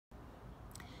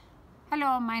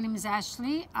Hello, my name is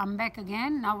Ashley. I'm back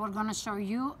again. Now we're going to show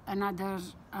you another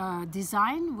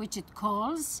design which it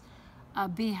calls a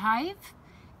beehive,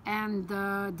 and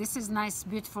this is nice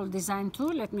beautiful design too.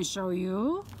 Let me show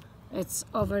you. It's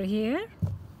over here.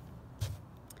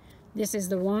 This is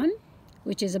the one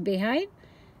which is a beehive,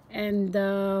 and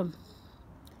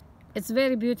it's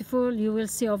very beautiful. You will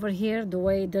see over here the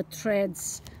way the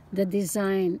threads, the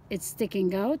design, it's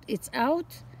sticking out, it's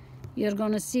out. You're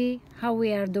gonna see how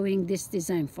we are doing this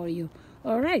design for you.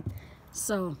 All right,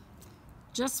 so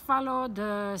just follow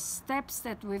the steps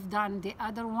that we've done the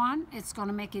other one. It's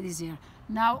gonna make it easier.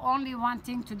 Now only one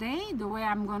thing today, the way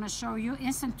I'm gonna show you,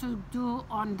 instead to do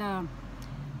on the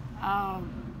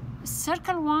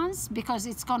circle ones, because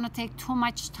it's gonna take too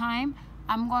much time,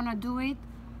 I'm gonna do it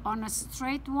on a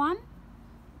straight one.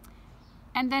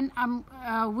 And then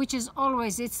which is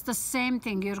always, it's the same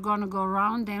thing. You're gonna go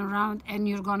round and round and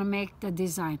you're gonna make the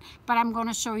design. But I'm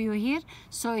gonna show you here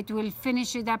so it will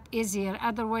finish it up easier.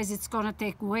 Otherwise it's gonna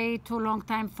take way too long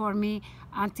time for me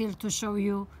until to show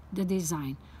you the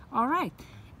design. All right,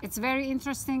 it's very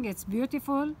interesting, it's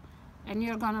beautiful, and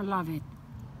you're gonna love it.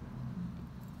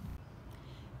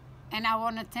 And I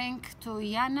want to thank to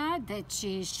Yana that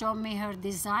she showed me her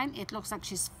design. It looks like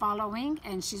she's following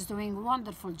and she's doing a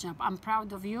wonderful job. I'm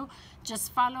proud of you.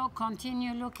 Just follow,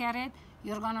 continue, look at it.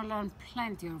 You're going to learn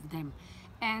plenty of them.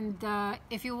 And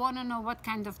if you want to know what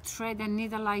kind of thread and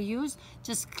needle I use,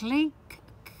 just click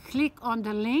on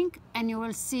the link and you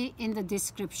will see in the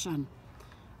description.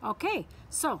 Okay,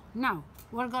 so now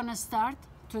we're going to start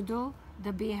to do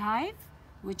the beehive,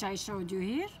 which I showed you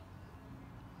here.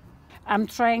 I'm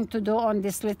trying to do on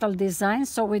this little design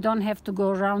so we don't have to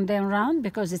go round and round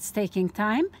because it's taking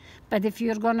time. But if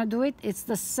you're gonna do it, it's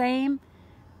the same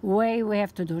way we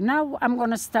have to do. Now I'm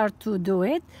gonna start to do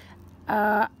it.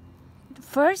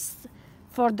 First,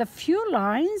 for the few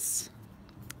lines,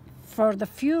 for the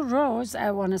few rows,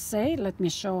 I wanna say, let me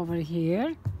show over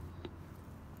here.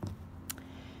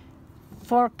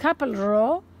 For couple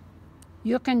row,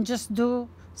 you can just do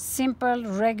simple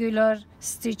regular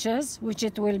stitches, which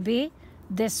it will be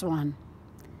this one.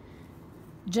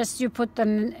 Just you put the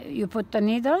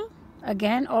needle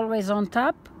again always on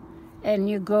top and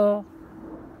you go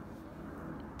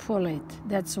pull it.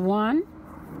 That's one,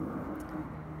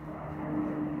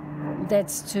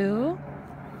 that's two,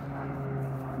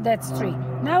 that's three.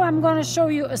 Now I'm going to show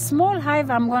you a small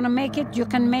hive. I'm going to make it, you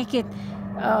can make it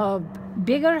a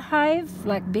bigger hive,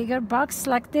 like bigger box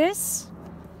like this.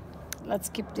 Let's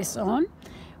keep this on.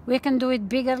 We can do it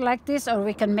bigger like this, or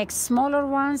we can make smaller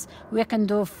ones. We can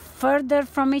do further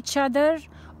from each other,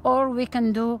 or we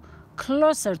can do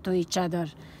closer to each other.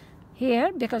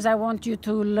 Here, because I want you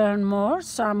to learn more,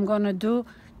 so I'm gonna do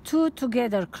two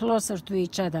together closer to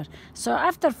each other. So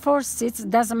after 4 stitches,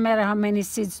 doesn't matter how many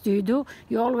stitches do you do,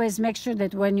 you always make sure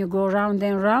that when you go round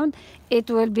and round, it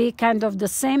will be kind of the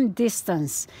same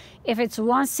distance. If it's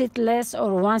 1 stitch less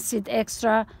or 1 stitch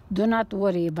extra, do not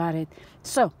worry about it.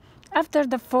 So after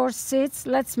the 4 stitches,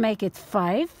 let's make it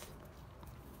 5.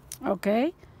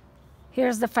 Okay,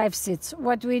 here's the 5 stitches.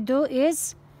 What we do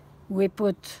is we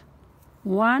put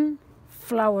 1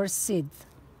 flower seed.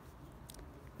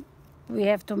 We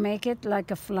have to make it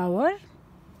like a flower,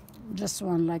 just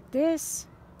one like this.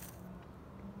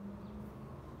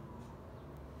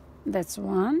 That's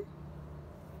one.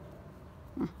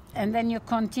 And then you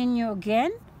continue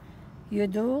again. You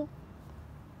do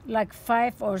like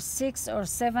 5 or 6 or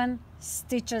 7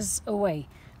 stitches away.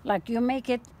 Like you make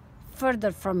it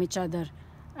further from each other.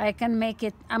 I can make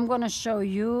it, I'm gonna show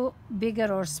you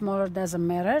bigger or smaller, doesn't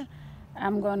matter.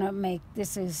 I'm gonna make,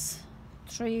 this is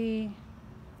 3,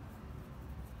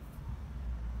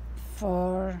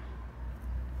 4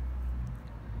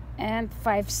 and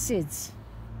 5 seeds.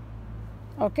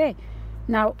 Okay,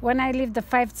 now when I leave the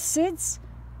 5 seeds,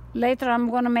 later I'm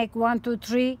going to make 1, 2,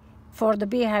 3 for the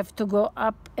beehive to go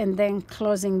up and then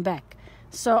closing back.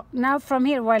 So now from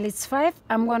here, while it's 5,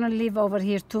 I'm going to leave over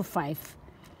here 2, 5.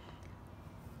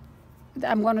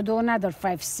 I'm going to do another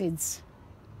 5 seeds.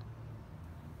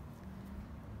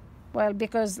 Well,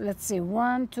 because let's see,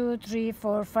 1, 2, 3,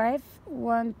 4, 5.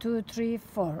 1, 2, 3,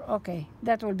 4. Okay,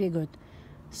 that will be good.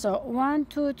 So 1,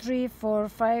 2, 3, 4,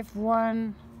 5.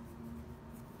 1,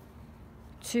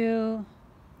 2,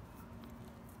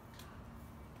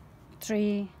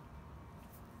 3,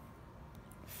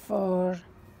 4,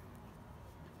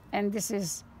 and this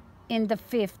is in the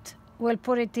 5th. We'll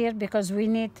put it here because we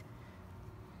need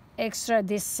extra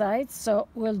this side, so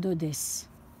we'll do this.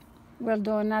 We'll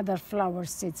do another flower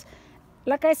seeds.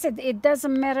 Like I said, it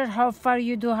doesn't matter how far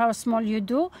you do, how small you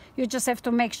do. You just have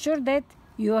to make sure that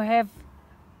you have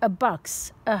a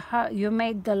box. You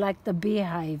made like the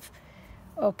beehive.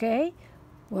 Okay,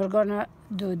 we're gonna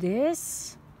do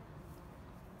this.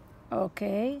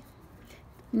 Okay,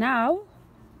 now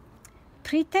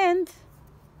pretend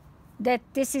that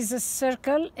this is a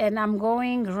circle and I'm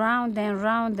going round and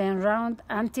round and round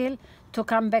until to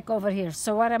come back over here.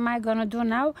 So what am I gonna do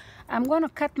now? I'm gonna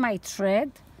cut my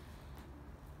thread.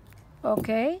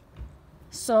 Okay,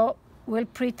 so we'll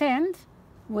pretend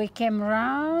we came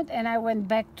round and I went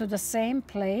back to the same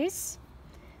place.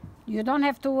 You don't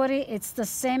have to worry, it's the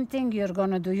same thing you're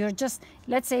gonna do. You're just,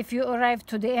 let's say if you arrive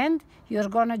to the end, you're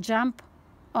gonna jump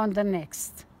on the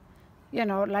next, you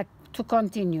know, like to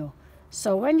continue.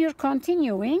 So when you're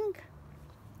continuing,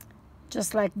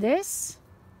 just like this,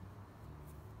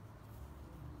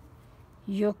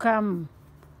 you come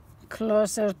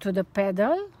closer to the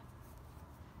petal.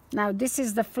 Now this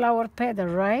is the flower petal,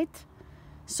 right?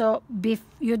 So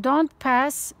you don't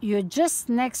pass, you're just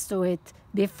next to it.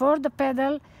 Before the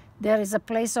petal, there is a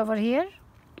place over here.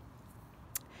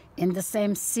 In the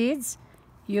same seeds,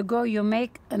 you go, you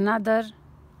make another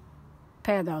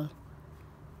petal.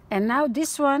 And now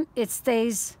this one, it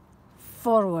stays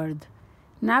forward.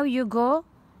 Now you go,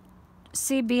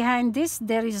 see behind this,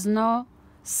 there is no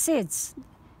seeds.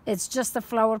 It's just a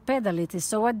flower petal it is.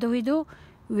 So what do?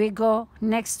 We go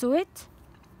next to it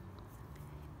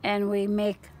and we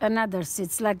make another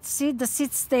seed. Like, see, the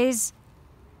seed stays,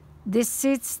 this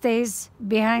seed stays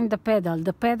behind the petal.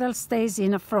 The petal stays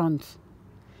in the front.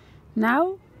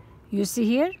 Now, you see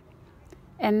here,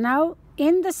 and now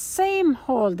in the same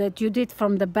hole that you did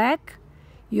from the back,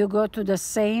 you go to the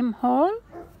same hole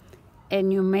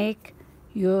and you make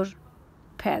your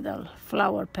petal,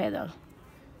 flower petal.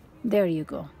 There you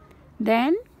go.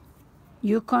 Then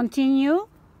you continue,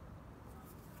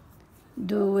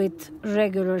 do with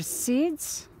regular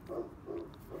seeds.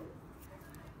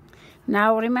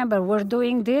 Now remember, we're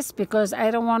doing this because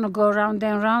I don't want to go round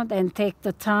and round and take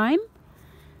the time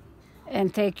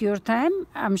and take your time.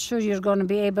 I'm sure you're going to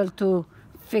be able to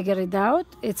figure it out.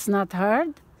 It's not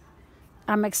hard.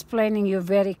 I'm explaining you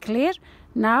very clear.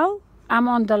 Now I'm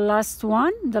on the last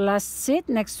one, the last seed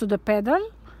next to the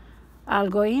petal. I'll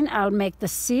go in, I'll make the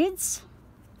seeds.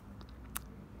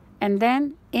 And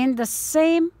then in the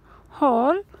same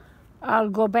hole, I'll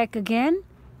go back again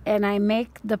and I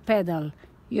make the petal.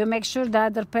 You make sure the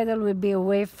other petal will be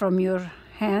away from your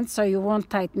hand so you won't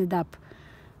tighten it up,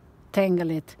 tangle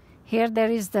it. Here there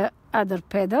is the other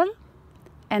petal,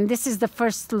 and this is the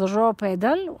first row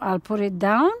petal. I'll put it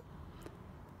down.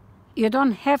 You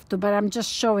don't have to, but I'm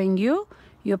just showing you.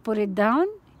 You put it down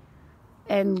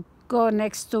and go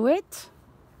next to it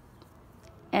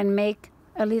and make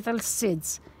a little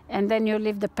seeds. And then you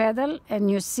leave the petal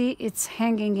and you see it's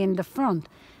hanging in the front.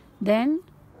 Then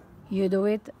you do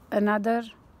it another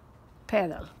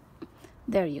petal.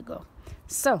 There you go.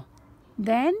 So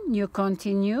then you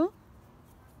continue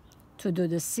to do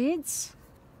the seeds,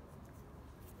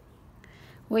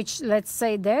 which, let's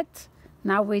say that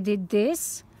now we did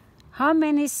this. How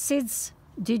many seeds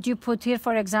did you put here?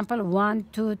 For example, 1,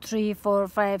 2, 3, 4,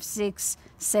 5, 6,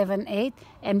 7, 8.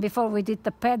 And before we did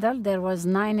the petal, there was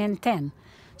 9 and 10.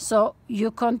 So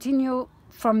you continue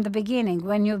from the beginning.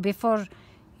 When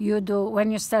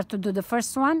you start to do the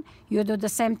first one, you do the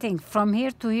same thing. From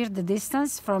here to here, the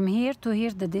distance. From here to here,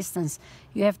 the distance.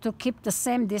 You have to keep the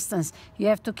same distance. You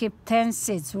have to keep 10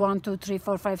 seeds. 1, 2, 3,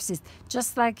 4, 5, 6.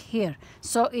 Just like here.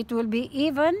 So it will be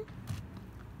even,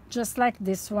 just like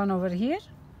this one over here.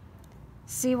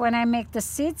 See, when I make the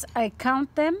seeds, I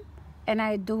count them and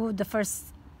I do the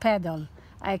first petal.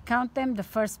 I count them, the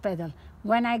first petal.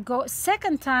 When I go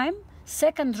second time,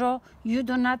 second row, you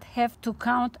do not have to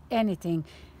count anything.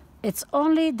 It's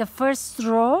only the first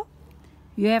row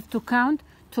you have to count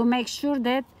to make sure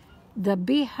that the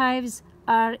beehives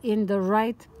are in the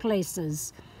right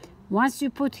places. Once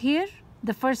you put here,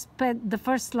 the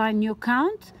first line you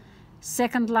count,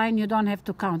 second line you don't have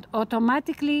to count.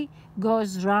 Automatically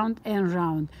goes round and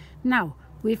round. Now,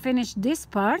 we finished this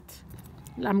part.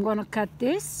 I'm going to cut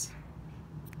this.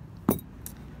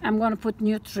 I'm going to put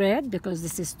new thread because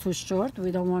this is too short.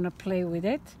 We don't want to play with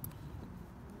it.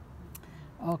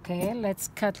 Okay,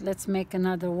 let's make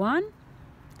another one.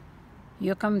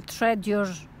 You can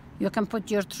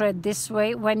put your thread this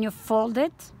way. When you fold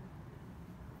it,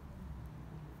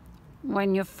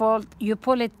 you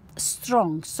pull it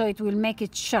strong so it will make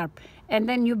it sharp. And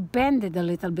then you bend it a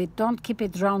little bit. Don't keep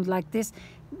it round like this.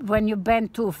 When you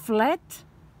bend too flat,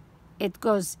 it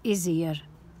goes easier.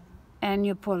 And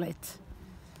you pull it.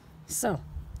 So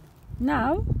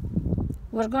now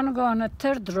we're going to go on a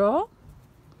third row.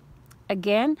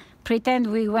 Again, pretend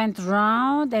we went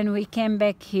round and we came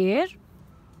back here.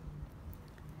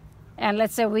 And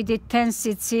let's say we did 10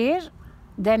 seeds here,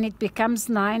 then it becomes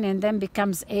 9, and then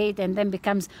becomes 8, and then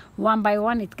becomes one by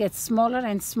one. It gets smaller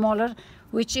and smaller,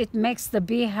 which it makes the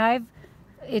beehive.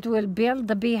 It will build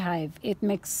the beehive. It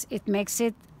makes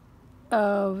it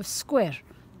square,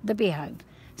 the beehive.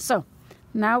 So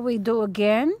now we do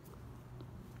again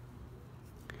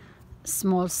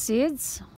small seeds.